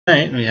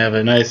Tonight we have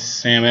a nice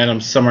Sam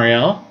Adams summer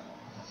ale.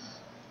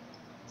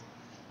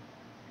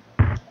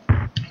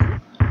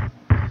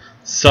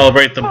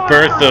 Celebrate the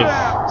birth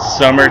of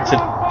summer to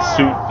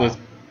suit a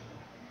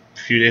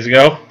few days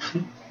ago.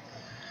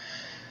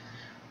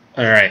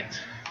 Alright.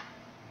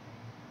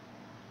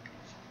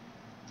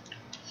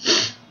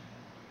 See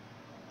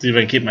if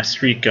I can keep my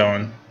streak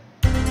going.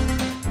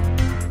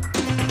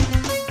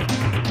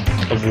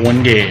 Of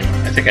one game.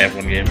 I think I have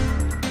one game.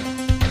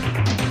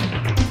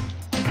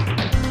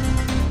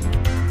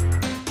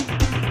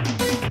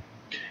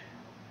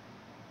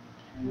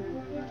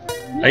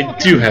 I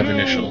do have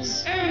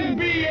initials. Alright.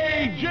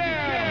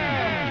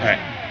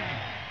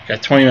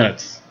 Got 20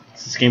 minutes.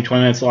 Is this game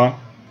 20 minutes long?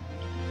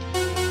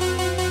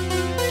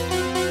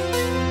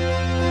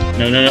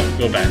 No.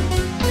 Go back.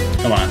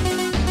 Come on.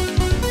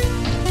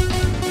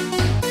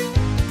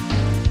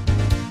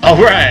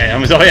 Alright!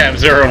 I'm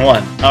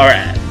 0-1.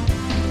 Alright.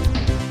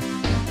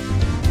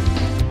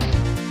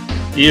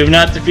 You have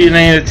not defeated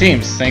any of the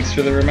teams. Thanks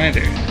for the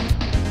reminder.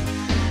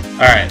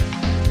 Alright.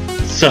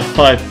 So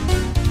I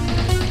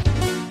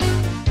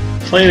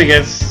played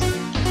against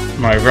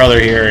my brother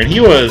here, and he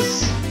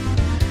was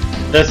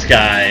this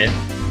guy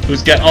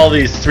who's got all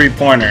these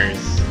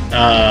 3-pointers.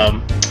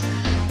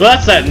 But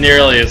that's not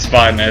nearly as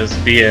fun as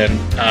being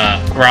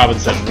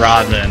Robinson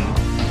Rodman.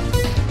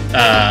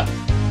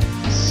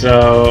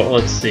 So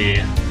let's see.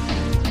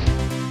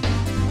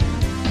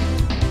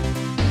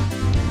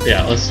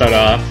 Yeah, let's start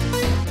off.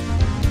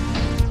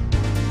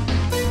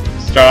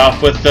 Start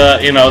off with the,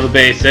 you know, the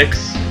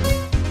basics,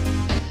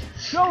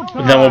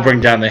 and then we'll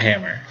bring down the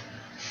hammer.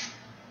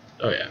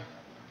 Oh yeah.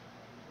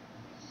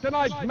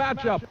 Tonight's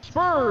matchup: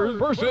 Spurs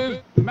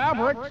versus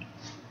Mavericks.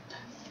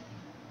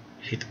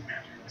 I hate the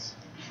Mavericks.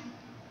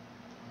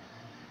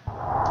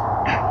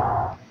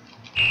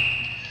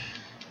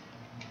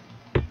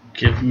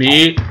 Give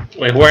me.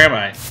 Wait, where am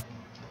I?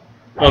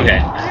 Okay.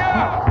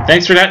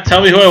 Thanks for not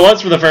telling me who I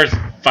was for the first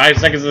 5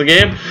 seconds of the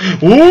game.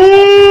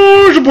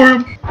 Woo! 2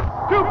 points.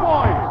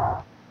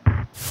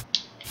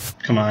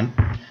 Come on.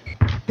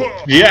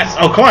 Yes!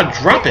 Oh, come on,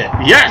 drop it!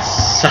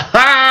 Yes!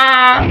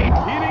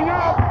 Heating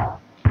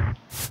up.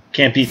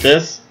 Can't beat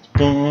this.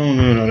 Boom!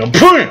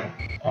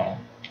 Oh.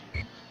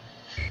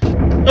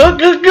 No!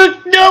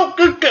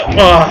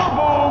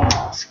 Oh.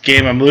 This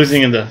game, I'm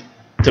losing in the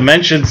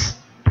dimensions.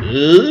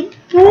 I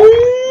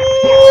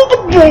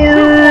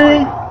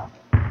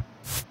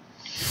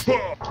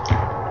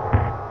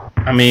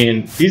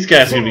mean, these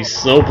guys are gonna be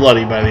so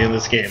bloody by the end of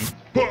this game.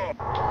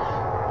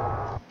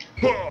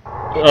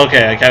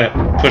 Okay, I kind of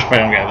pushed my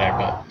own guy there,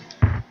 but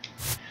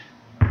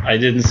I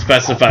didn't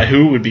specify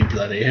who would be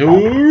bloody.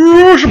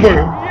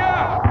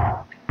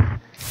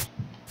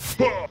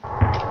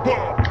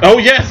 Oh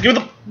yes, give it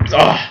the.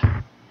 Oh.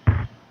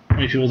 How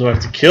many people do I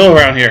have to kill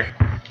around here?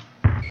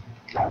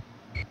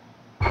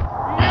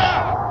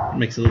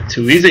 Makes it look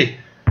too easy.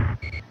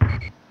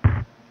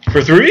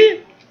 For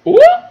 3? Ooh.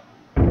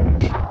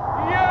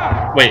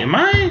 Wait, am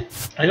I?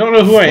 I don't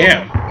know who I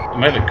am.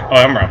 Am I the? Oh,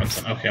 I'm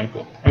Robinson. Okay, I'm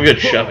cool. I'm good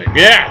at shoving.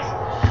 Yes!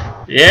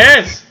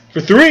 Yes! For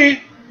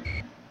 3!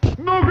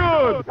 No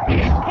good!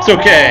 It's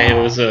okay.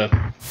 It was a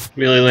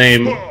really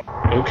lame.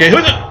 Okay,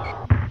 who's it?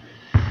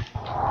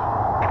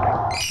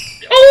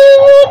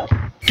 Oh!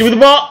 Give me the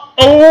ball!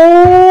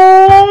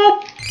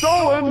 Oh!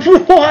 Stolen!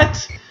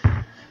 What?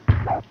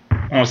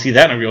 I want to see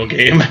that in a real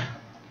game.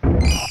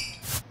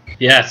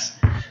 Yes.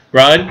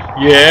 Run.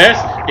 Yes.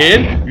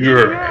 In.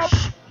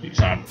 Yes. He's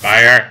on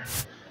fire.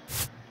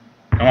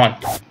 Come on.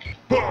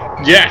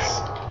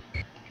 Yes!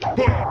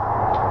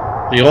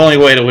 The only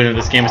way to win in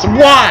this game is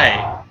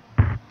why?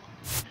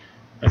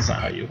 That's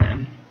not how you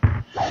win.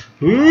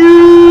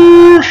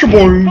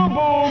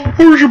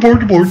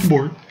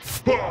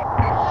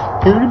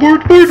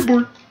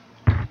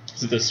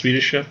 Is it the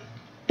Swedish chef?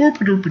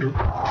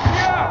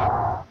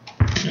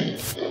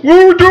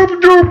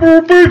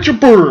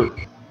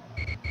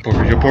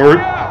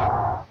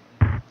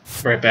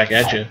 Right back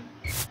at you.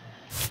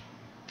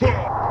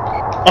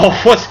 Oh,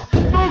 what?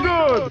 No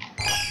good!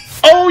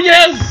 Oh,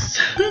 yes!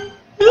 2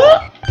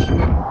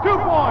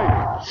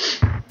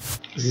 points!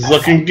 This is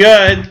looking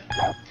good.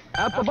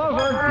 At the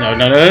buzzer. No.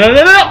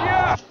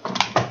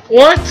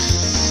 What?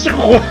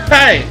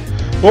 Why?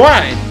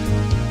 Why?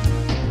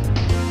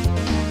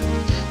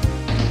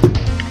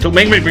 Don't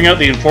make me bring out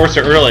the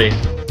enforcer early.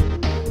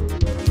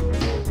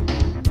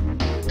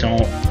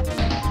 Don't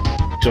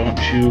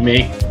you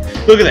make...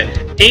 Look at that.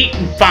 8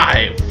 and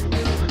 5.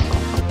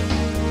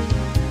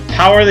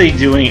 How are they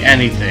doing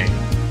anything?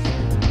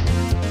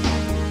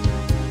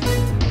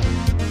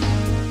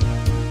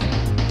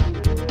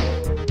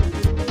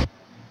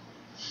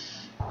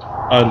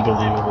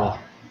 Unbelievable.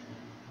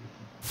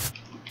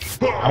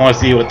 I want to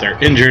see what they're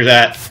injured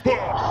at.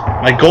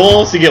 My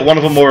goal is to get one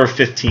of them over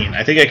 15.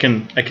 I think I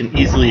can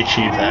easily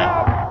achieve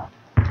that.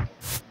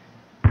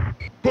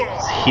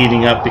 It's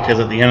heating up because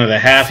at the end of the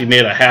half he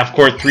made a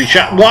half-court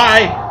 3-shot.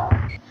 Why?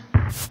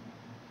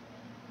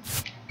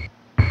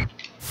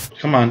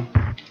 Come on.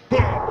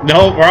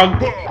 No,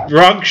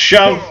 wrong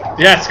shove.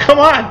 Yes, come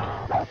on.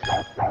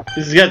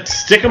 He's got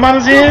stickum on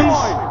his hands.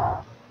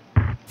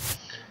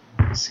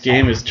 This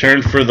game is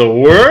turned for the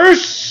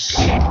worse.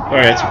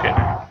 Alright, that's okay.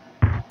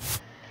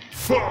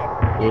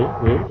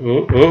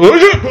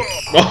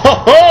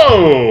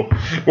 Oh,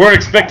 we're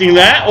expecting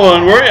that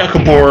one, were you?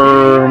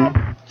 Kaboom.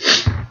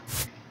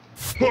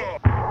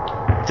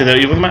 Did that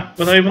even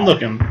without even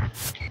looking?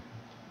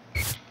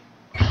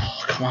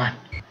 Oh, come on.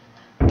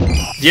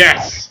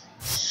 Yes!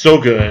 So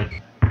good.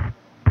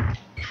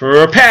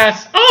 For a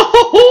pass. Oh!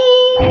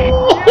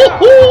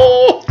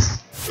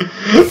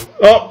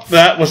 Oh,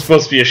 that was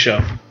supposed to be a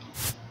shove.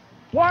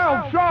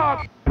 Wild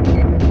shot!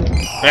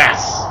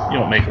 Yes! You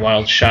don't make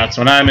wild shots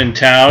when I'm in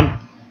town.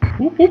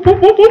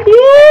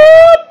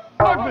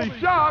 Ugly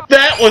shot!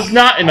 That was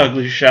not an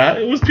ugly shot.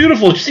 It was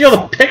beautiful. Did you see all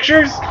the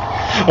pictures?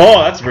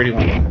 Oh, that's a pretty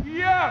one.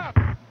 Yeah! I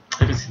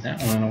haven't seen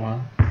that one in a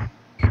while.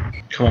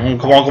 Come on,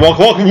 come on, come on,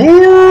 come on, come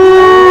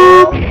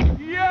on!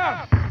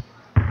 Yeah!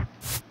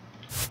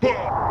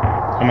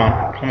 Come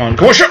on, come on,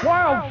 come on, shot!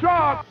 Wild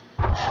shot!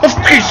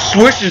 He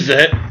swishes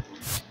it.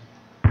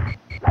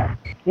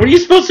 What are you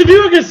supposed to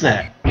do against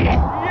that?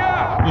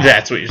 Yeah!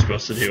 That's what you're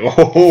supposed to do.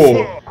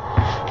 Oh!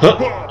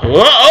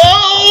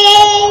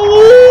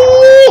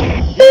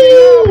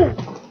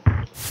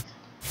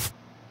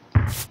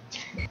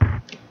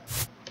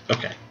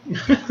 Okay.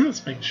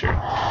 Let's make sure.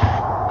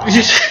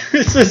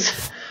 This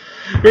is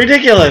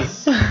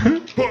ridiculous.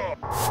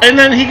 And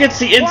then he gets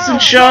the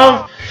instant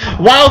shove.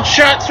 Wild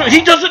shot. So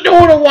he doesn't know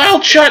what a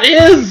wild shot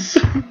is.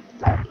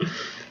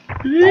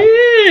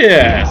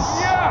 Yes.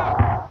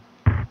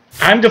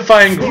 I'm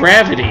defying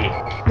gravity.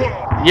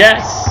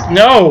 Yes.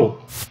 No.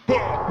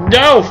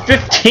 No.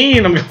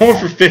 15. I'm going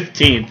for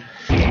 15.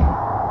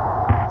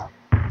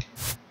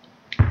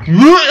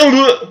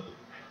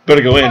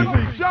 Better go in.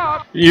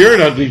 You're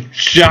an ugly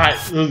shot.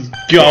 Let's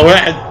go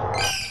ahead.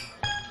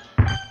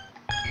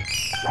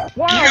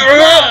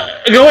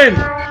 Go in.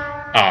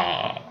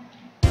 Aw.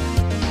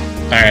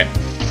 Alright.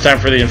 It's time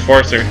for the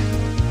enforcer.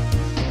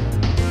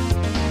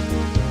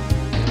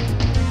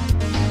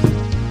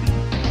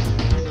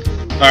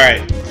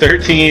 Alright.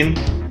 13.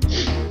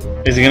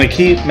 Is he going to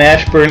keep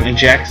Mashburn and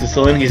Jackson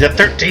still in? He's at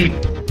 13.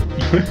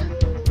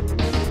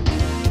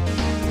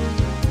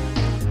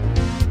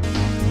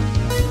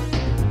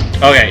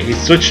 Okay, he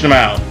switched him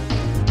out.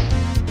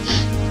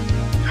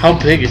 How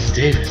big is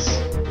Davis?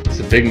 He's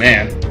a big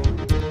man.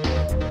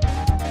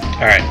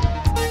 Alright.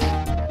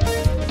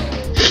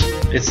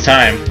 It's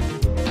time.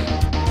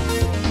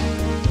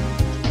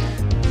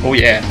 Oh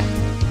yeah.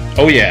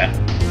 Oh yeah.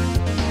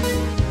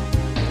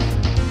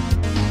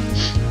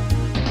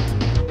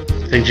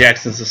 I think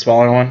Jackson's the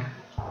smaller one.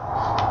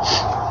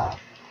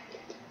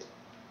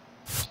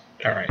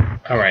 Alright,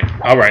 alright,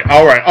 alright,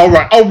 alright,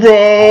 alright,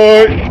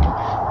 alright!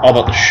 All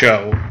about the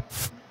show.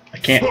 I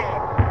can't.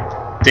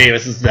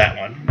 Davis is that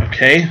one,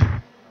 okay?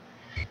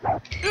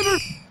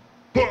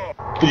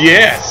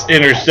 Yes,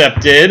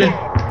 intercepted.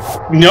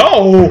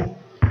 No!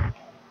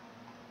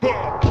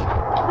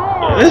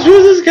 Who's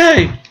this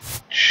guy?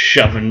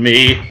 Shoving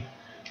me.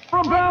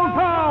 From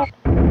downtown.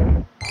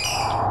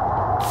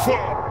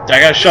 I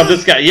gotta shove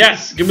this guy.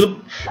 Yes! Give me the.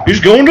 He's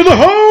going to the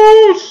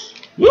house!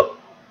 Whoop!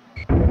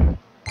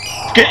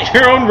 Get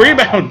your own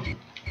rebound!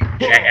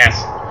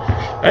 Jackass.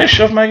 Did I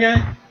shove my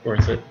guy?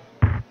 Worth it.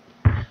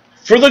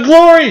 For the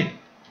glory!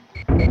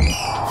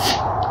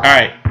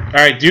 Alright,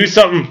 alright, do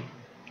something.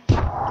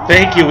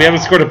 Thank you, we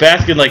haven't scored a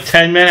basket in like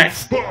 10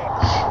 minutes.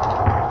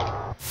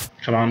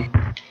 Come on.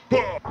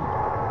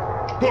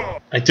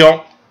 I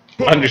don't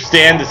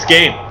understand this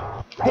game.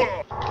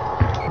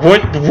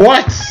 What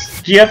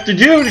do you have to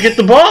do to get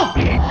the ball?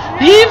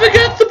 He even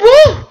got the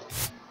ball!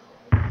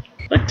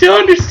 I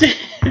don't understand.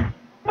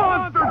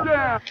 Monster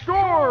Jam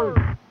scores.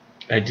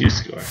 I do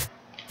score.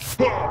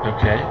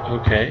 Okay,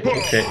 okay,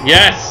 okay.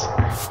 Yes!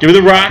 Give me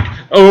the rock.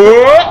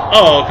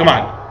 Oh, come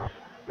on.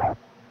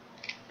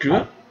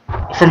 Good.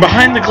 From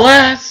behind the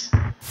glass.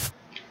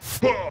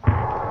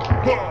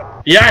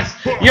 Yes!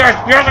 Yes!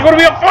 Yes! I'm gonna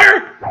be on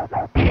fire!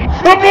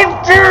 I'm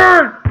on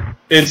fire!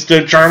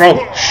 Instant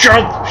turbo.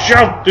 Shove!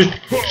 Shove! Just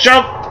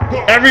shove!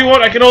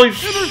 Everyone, I can only.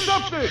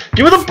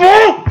 Give me the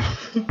ball!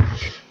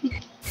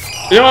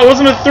 No, it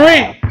wasn't a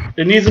 3.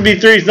 It needs to be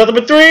 3s. Nothing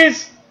but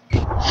 3s!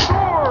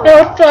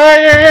 On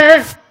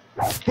fire!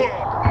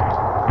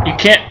 You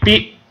can't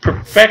beat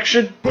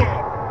perfection.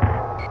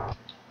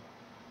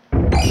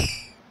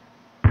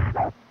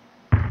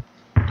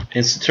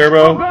 Instant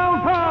turbo.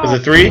 Is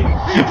it 3?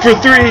 For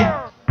 3!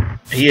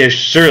 He is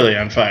surely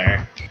on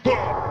fire.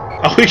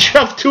 Oh, he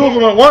shoved 2 of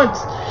them at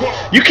once.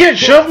 You can't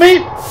shove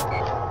me!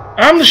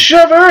 I'm the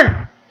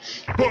shover!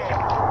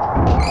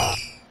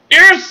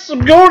 Yes!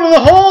 I'm going to the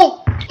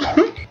hole!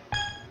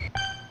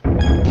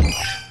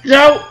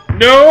 No!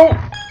 No!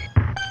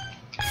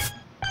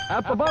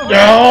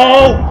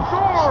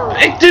 No!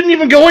 It didn't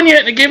even go in yet,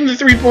 and it gave him the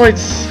 3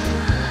 points.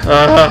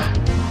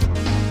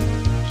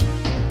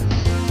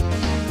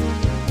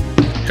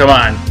 Come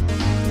on.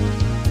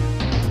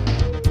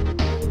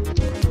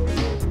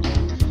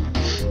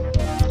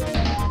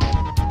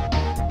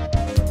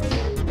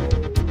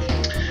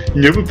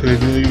 Never played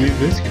really good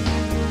basket.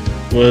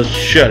 Well,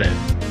 shut it.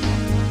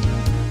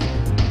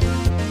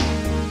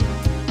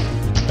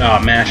 Oh,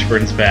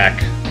 Mashburn's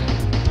back.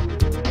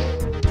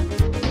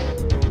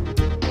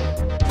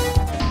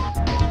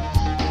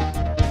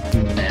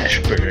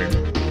 Mashburn.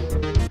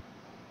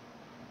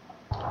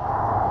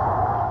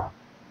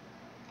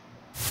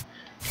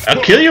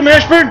 I'll kill you,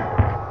 Mashburn!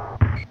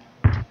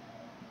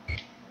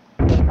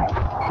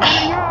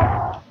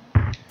 I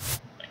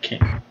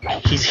can't.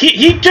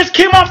 He just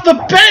came off the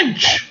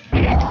bench!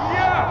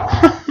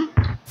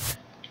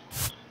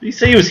 Did he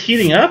say he was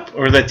heating up?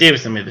 Or that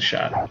Davison made the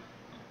shot?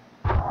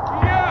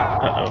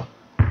 Uh-oh.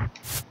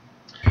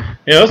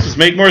 Yeah, let's just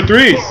make more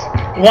threes.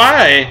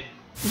 Why?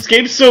 This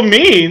game's so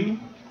mean.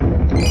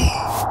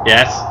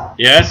 Yes.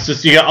 Yes,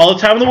 just you got all the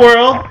time in the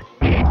world.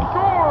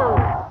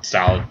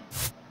 Solid.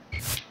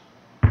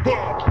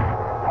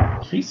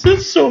 He's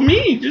just so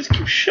mean. Just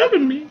keep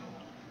shoving me.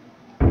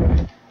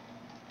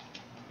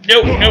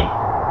 Nope, nope.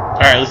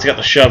 Alright, at least I got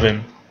the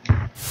shoving.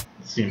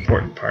 That's the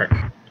important part.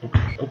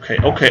 Okay.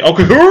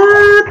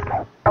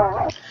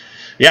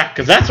 Yeah,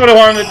 because that's what I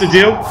wanted it to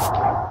do.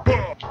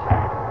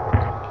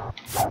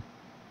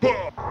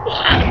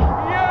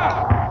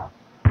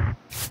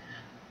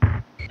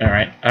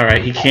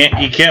 Alright, he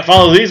can't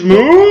follow these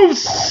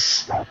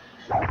moves.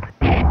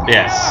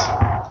 Yes.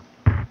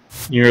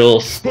 Your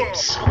little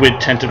squid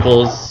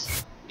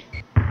tentacles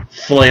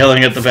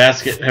flailing at the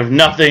basket have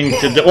nothing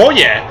to do. Oh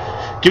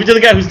yeah! Give it to the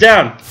guy who's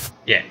down.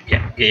 Yeah.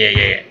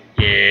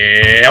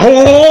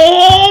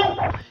 Oh!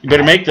 You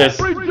better make this.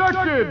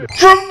 Rejected.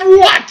 From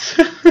what?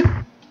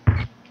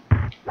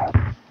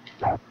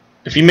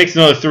 If he makes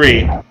another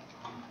three.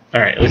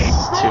 Alright, at least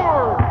it's two.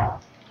 I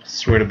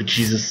swear to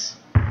Jesus.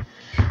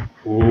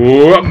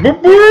 Why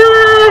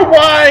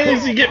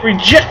does he get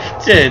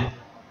rejected?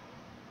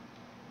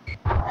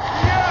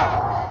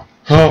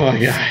 Oh my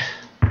god.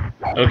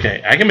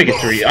 Okay, I can make it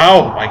three.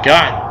 Oh my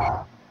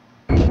god.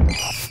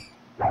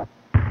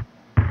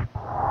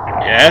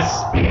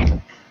 Yes.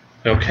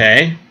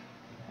 Okay.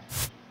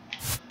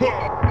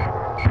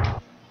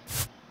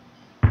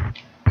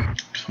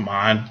 Come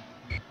on.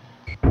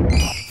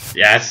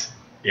 Yes.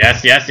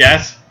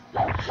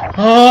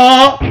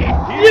 Oh!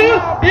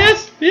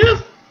 Yes.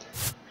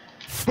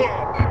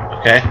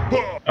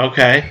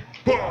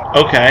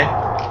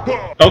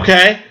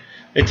 Okay.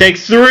 It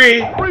takes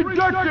three.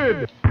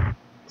 Rejected.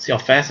 See how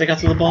fast I got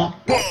to the ball?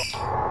 Look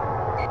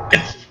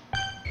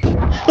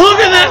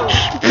at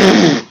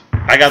that!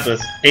 I got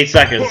this. 8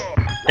 seconds.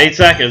 8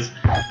 seconds.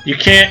 You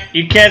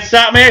can't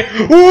stop me.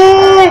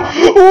 Ooh,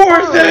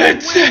 worth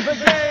it.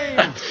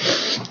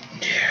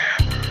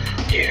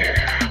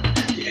 Yeah.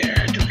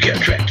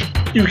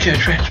 You can't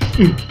trash.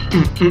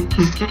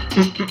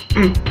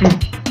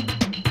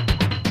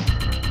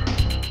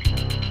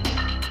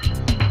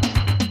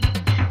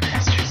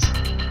 Bastards.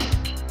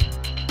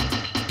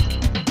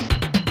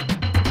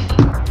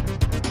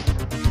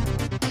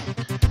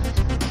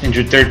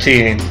 Injured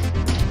 13.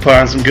 Put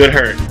on some good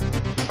hurt.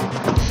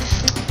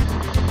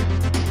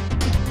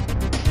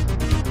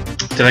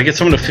 Did I get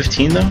someone to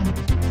 15 though?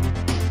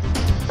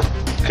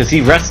 Because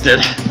he rested.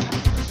 I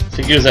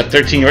think he was at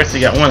 13 rested.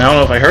 He got one. I don't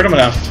know if I hurt him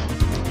enough.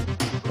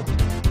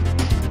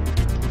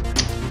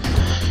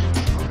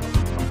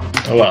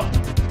 Oh well.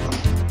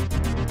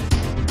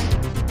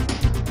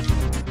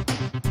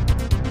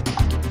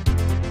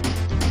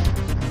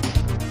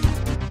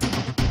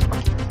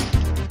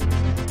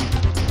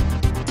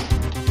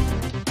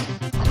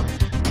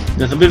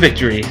 Nothing but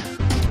victory.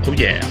 Oh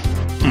yeah.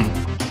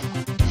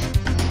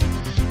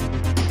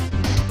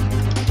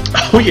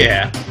 Oh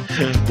yeah.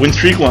 Win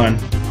streak 1.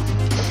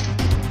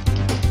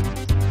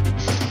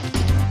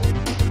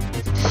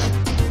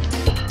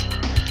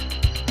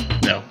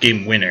 No,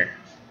 game winner.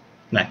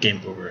 Not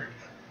game over.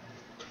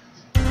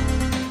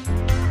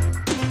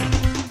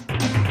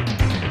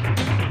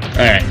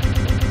 Alright.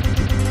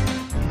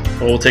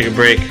 Well, we'll take a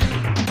break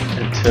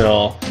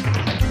until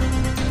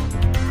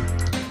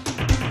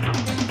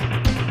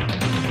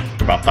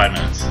about 5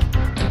 minutes.